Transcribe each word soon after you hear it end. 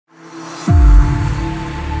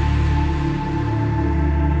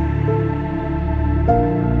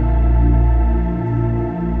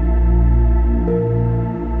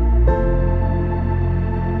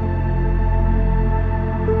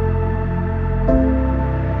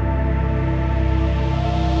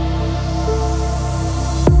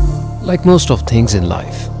Like most of things in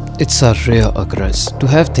life, it's a rare occurrence to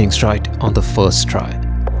have things right on the first try.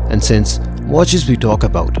 And since watches we talk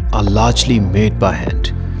about are largely made by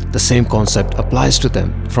hand, the same concept applies to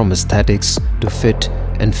them from aesthetics to fit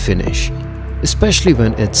and finish, especially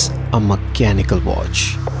when it's a mechanical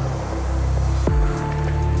watch.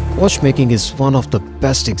 Watchmaking is one of the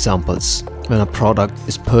best examples when a product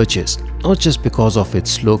is purchased not just because of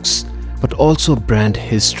its looks, but also brand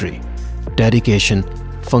history, dedication,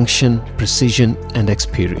 function, precision and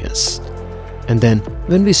experience. And then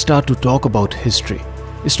when we start to talk about history,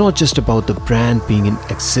 it's not just about the brand being in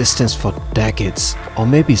existence for decades or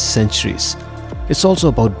maybe centuries. It's also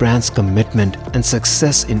about brand's commitment and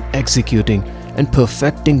success in executing and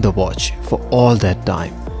perfecting the watch for all that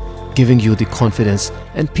time, giving you the confidence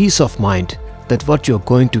and peace of mind that what you're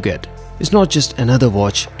going to get is not just another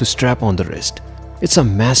watch to strap on the wrist. It's a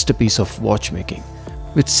masterpiece of watchmaking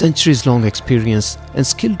with centuries-long experience and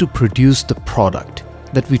skill to produce the product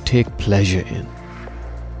that we take pleasure in.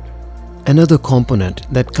 Another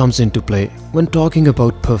component that comes into play when talking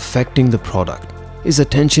about perfecting the product is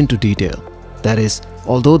attention to detail. That is,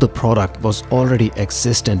 although the product was already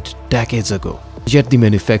existent decades ago, yet the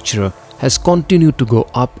manufacturer has continued to go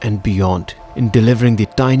up and beyond in delivering the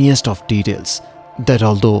tiniest of details that,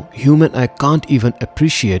 although human eye can't even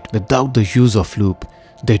appreciate without the use of loupe,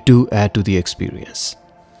 they do add to the experience.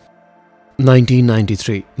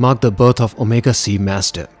 1993 marked the birth of Omega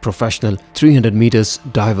Seamaster professional 300 meters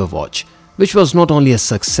diver watch, which was not only a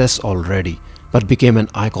success already but became an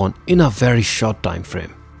icon in a very short time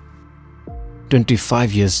frame.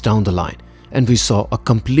 25 years down the line, and we saw a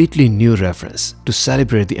completely new reference to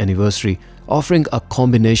celebrate the anniversary, offering a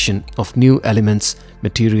combination of new elements,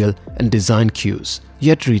 material and design cues,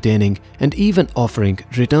 yet retaining and even offering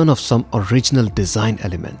return of some original design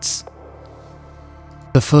elements.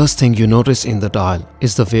 The first thing you notice in the dial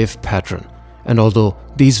is the wave pattern, and although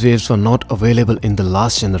these waves were not available in the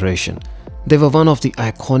last generation, they were one of the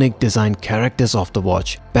iconic design characters of the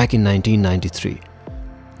watch back in 1993.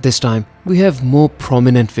 This time we have more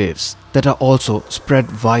prominent waves that are also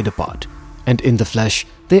spread wide apart, and in the flesh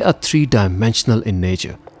they are three-dimensional in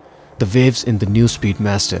nature. The waves in the new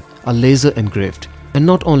Speedmaster are laser engraved, and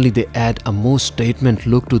not only they add a more statement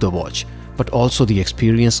look to the watch, but also the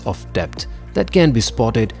experience of depth that can be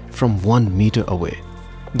spotted from 1 meter away.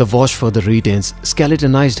 The watch further retains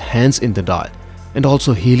skeletonized hands in the dial and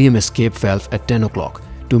also helium escape valve at 10 o'clock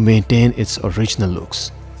to maintain its original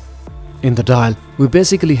looks. In the dial, we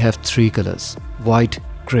basically have 3 colors: white,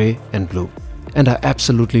 grey and blue, and I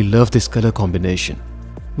absolutely love this color combination.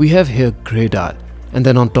 We have here grey dial, and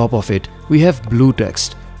then on top of it we have blue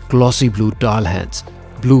text, glossy blue dial hands,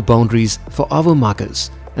 blue boundaries for hour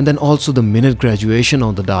markers, and then also the minute graduation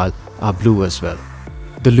on the dial are blue as well.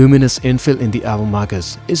 The luminous infill in the hour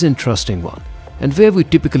markers is an interesting one, and where we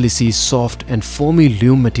typically see soft and foamy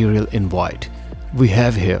lume material in white, we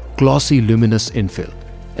have here glossy luminous infill.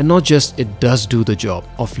 And not just it does do the job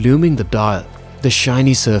of luming the dial, the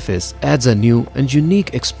shiny surface adds a new and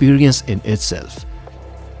unique experience in itself.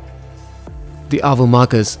 The hour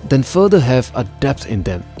markers then further have a depth in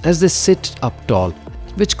them as they sit up tall,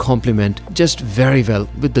 which complement just very well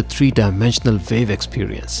with the three-dimensional wave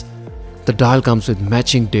experience. The dial comes with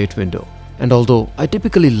matching date window, and although I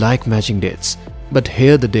typically like matching dates, but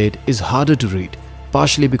here the date is harder to read,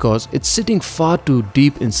 partially because it's sitting far too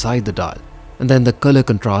deep inside the dial, and then the color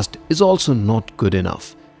contrast is also not good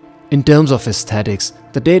enough. In terms of aesthetics,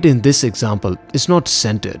 the date in this example is not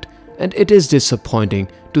centered, and it is disappointing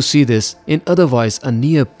to see this in otherwise a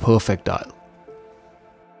near perfect dial.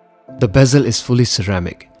 The bezel is fully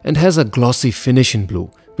ceramic and has a glossy finish in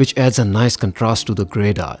blue, which adds a nice contrast to the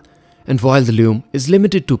grey dial. And while the lume is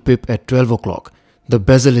limited to pip at 12 o'clock, the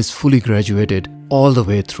bezel is fully graduated all the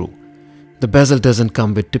way through. The bezel doesn't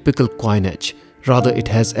come with typical coin edge, rather it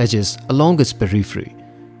has edges along its periphery.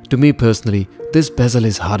 To me personally, this bezel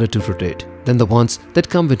is harder to rotate than the ones that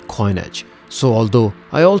come with coin edge. So although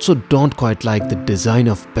I also don't quite like the design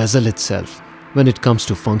of bezel itself, when it comes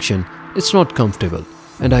to function, it's not comfortable,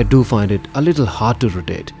 and I do find it a little hard to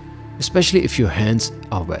rotate, especially if your hands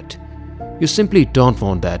are wet. You simply don't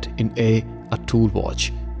want that in A tool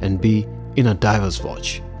watch, and B, in a diver's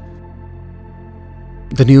watch.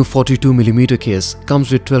 The new 42mm case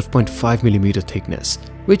comes with 12.5mm thickness,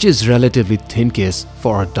 which is relatively thin case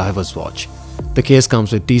for a diver's watch. The case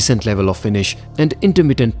comes with decent level of finish and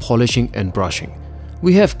intermittent polishing and brushing.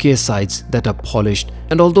 We have case sides that are polished,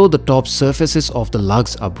 and although the top surfaces of the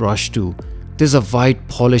lugs are brushed too, there's a white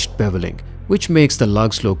polished beveling which makes the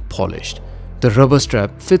lugs look polished. The rubber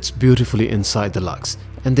strap fits beautifully inside the lugs,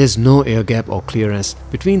 and there's no air gap or clearance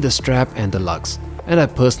between the strap and the lugs, and I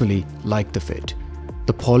personally like the fit.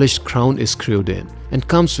 The polished crown is screwed in and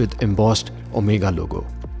comes with embossed Omega logo.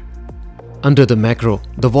 Under the macro,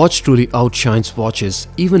 the watch truly outshines watches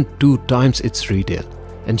even 2 times its retail.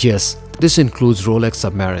 And yes, this includes Rolex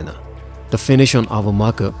Submariner. The finish on our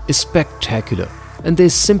marker is spectacular and there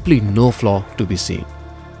is simply no flaw to be seen.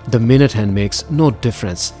 The minute hand makes no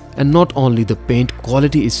difference, and not only the paint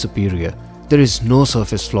quality is superior, there is no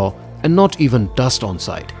surface flaw and not even dust on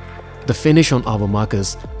side. The finish on our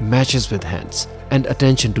markers matches with hands and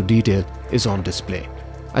attention to detail is on display.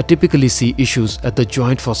 I typically see issues at the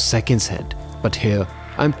joint for seconds hand, but here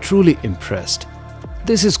I am truly impressed.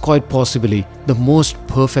 This is quite possibly the most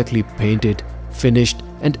perfectly painted, finished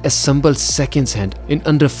and assembled seconds hand in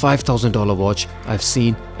under $5,000 watch I've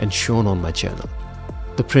seen and shown on my channel.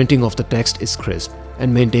 The printing of the text is crisp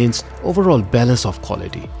and maintains overall balance of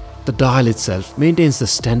quality. The dial itself maintains the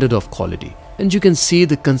standard of quality and you can see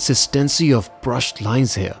the consistency of brushed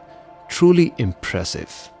lines here. Truly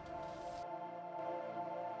impressive.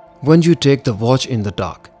 When you take the watch in the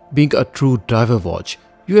dark, being a true diver watch,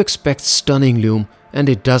 you expect stunning lume and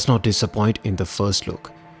it does not disappoint in the first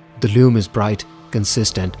look. The lume is bright,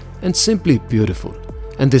 consistent and simply beautiful.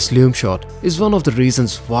 And this lume shot is one of the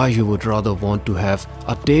reasons why you would rather want to have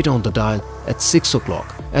a date on the dial at 6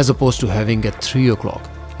 o'clock as opposed to having at 3 o'clock.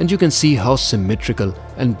 And you can see how symmetrical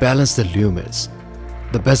and balanced the lume is.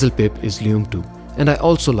 The bezel pip is lume too, and I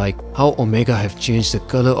also like how Omega have changed the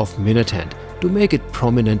color of minute hand to make it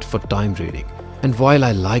prominent for time reading. And while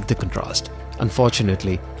I like the contrast,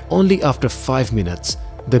 unfortunately, only after 5 minutes,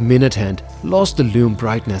 the minute hand lost the lume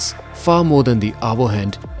brightness far more than the hour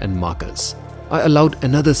hand and markers. I allowed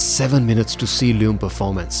another 7 minutes to see lume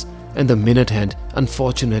performance, and the minute hand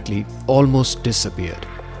unfortunately almost disappeared.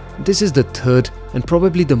 This is the third and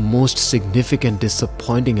probably the most significant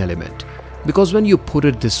disappointing element, because when you put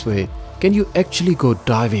it this way, can you actually go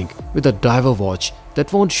diving with a diver watch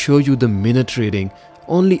that won't show you the minute reading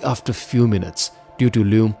only after few minutes due to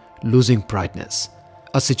lume losing brightness?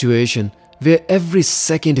 A situation where every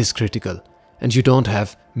second is critical and you don't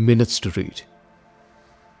have minutes to read.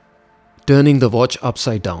 Turning the watch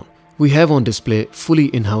upside down, we have on display fully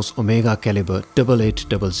in-house Omega caliber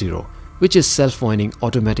 8800, which is self-winding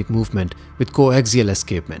automatic movement with coaxial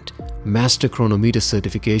escapement, master chronometer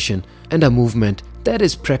certification and a movement that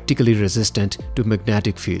is practically resistant to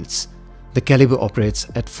magnetic fields. The caliber operates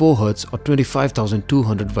at 4 Hz or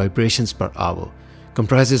 25,200 vibrations per hour,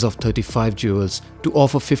 comprises of 35 jewels to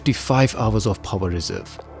offer 55 hours of power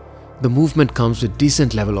reserve. The movement comes with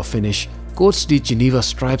decent level of finish, coats the Geneva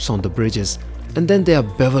stripes on the bridges, and then there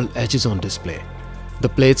are bevel edges on display. The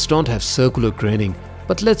plates don't have circular graining,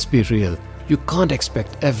 but let's be real, you can't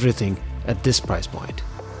expect everything at this price point.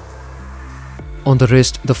 On the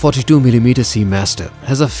wrist, the 42mm Seamaster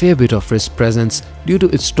has a fair bit of wrist presence due to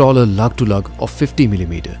its taller lug-to-lug of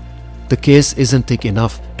 50mm. The case isn't thick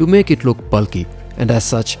enough to make it look bulky, and as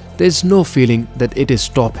such, there is no feeling that it is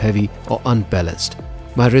top-heavy or unbalanced.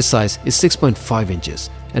 My wrist size is 6.5 inches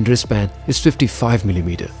and wristband is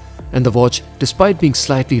 55mm, and the watch, despite being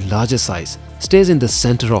slightly larger size, stays in the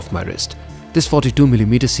center of my wrist. This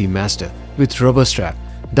 42mm Seamaster with rubber strap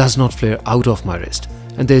does not flare out of my wrist,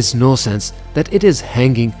 and there is no sense that it is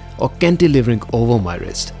hanging or cantilevering over my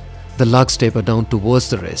wrist. The lugs taper down towards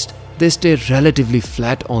the wrist. They stay relatively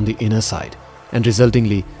flat on the inner side, and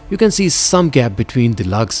resultingly, you can see some gap between the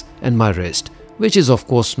lugs and my wrist, which is of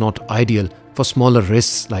course not ideal for smaller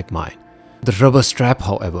wrists like mine. The rubber strap,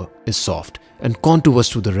 however, is soft and contours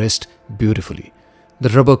to the wrist beautifully. The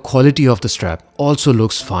rubber quality of the strap also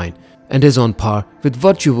looks fine and is on par with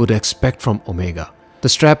what you would expect from Omega. The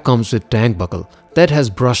strap comes with tank buckle that has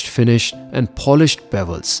brushed finish and polished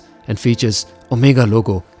bevels and features Omega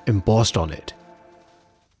logo embossed on it.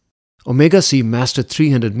 Omega Seamaster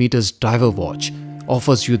 300 meters diver watch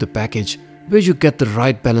offers you the package where you get the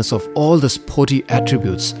right balance of all the sporty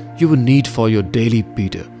attributes you would need for your daily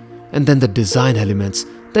beater, and then the design elements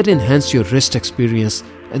that enhance your wrist experience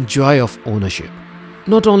and joy of ownership.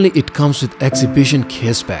 Not only it comes with exhibition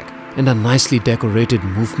case pack and a nicely decorated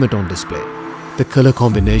movement on display, the color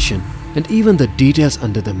combination and even the details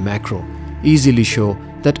under the macro easily show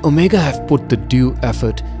that Omega have put the due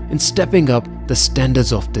effort in stepping up the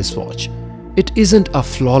standards of this watch. It isn't a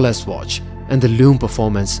flawless watch, and the lume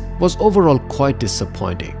performance was overall quite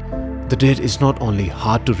disappointing. The date is not only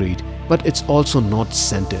hard to read, but it's also not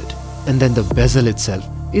centered, and then the bezel itself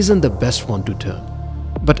isn't the best one to turn.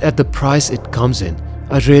 But at the price it comes in,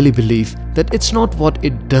 I really believe that it's not what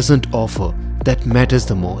it doesn't offer that matters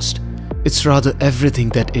the most. It's rather everything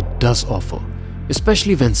that it does offer,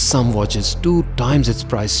 especially when some watches 2 times its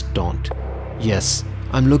price don't. Yes,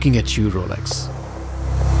 I'm looking at you, Rolex.